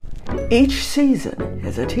Each season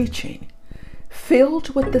is a teaching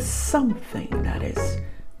filled with the something that is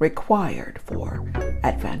required for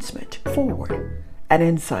advancement forward, an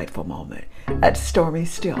insightful moment at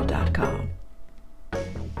StormyStill.com.